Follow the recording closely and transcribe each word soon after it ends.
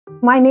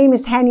My name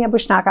is Hania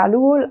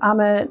Bushnaq-Aloul. I'm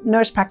a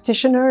nurse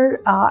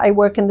practitioner. I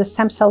work in the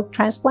stem cell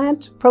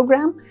transplant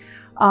program,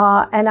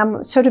 and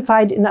I'm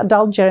certified in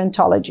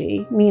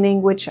adult-gerontology,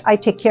 meaning which I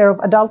take care of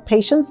adult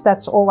patients,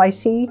 that's all I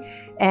see,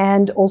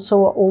 and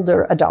also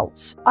older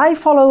adults. I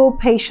follow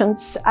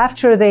patients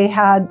after they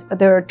had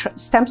their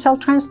stem cell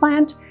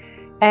transplant,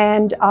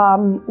 and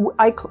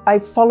I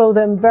follow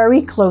them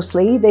very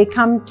closely. They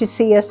come to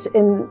see us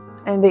in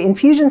the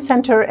infusion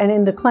center and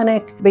in the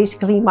clinic.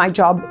 Basically, my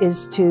job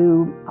is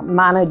to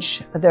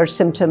manage their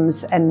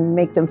symptoms and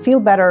make them feel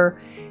better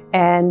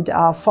and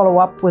follow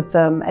up with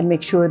them and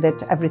make sure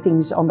that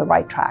everything's on the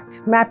right track.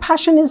 My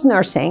passion is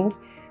nursing,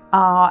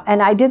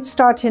 and I did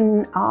start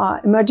in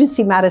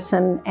emergency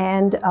medicine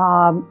and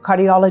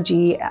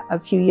cardiology a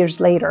few years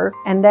later.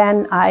 And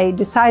then I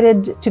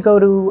decided to go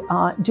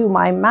to do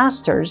my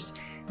master's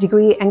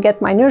degree and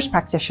get my nurse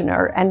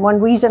practitioner. And one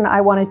reason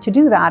I wanted to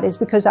do that is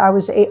because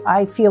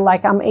I feel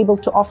like I'm able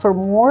to offer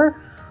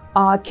more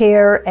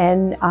care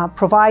and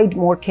provide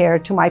more care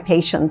to my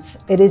patients.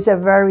 It is a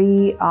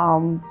very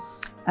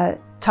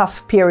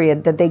tough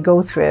period that they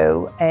go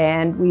through,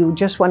 and we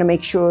just want to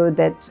make sure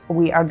that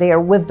we are there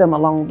with them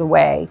along the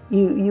way.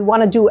 You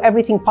want to do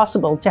everything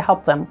possible to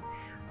help them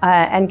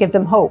and give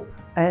them hope.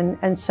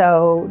 And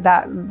so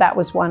that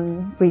was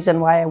one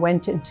reason why I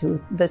went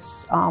into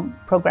this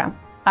program.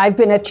 I've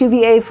been at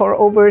UVA for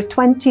over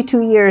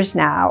 22 years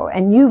now,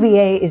 and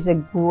UVA is a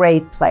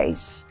great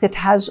place. It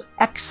has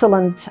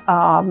excellent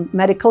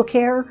medical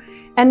care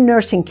and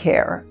nursing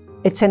care.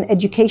 It's an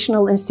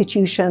educational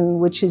institution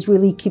which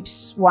really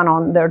keeps one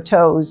on their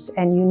toes,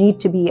 and you need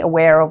to be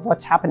aware of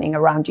what's happening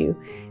around you,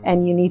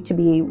 and you need to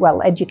be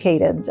well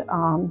educated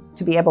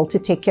to be able to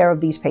take care of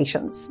these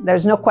patients.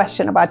 There's no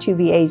question about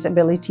UVA's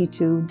ability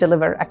to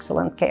deliver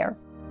excellent care.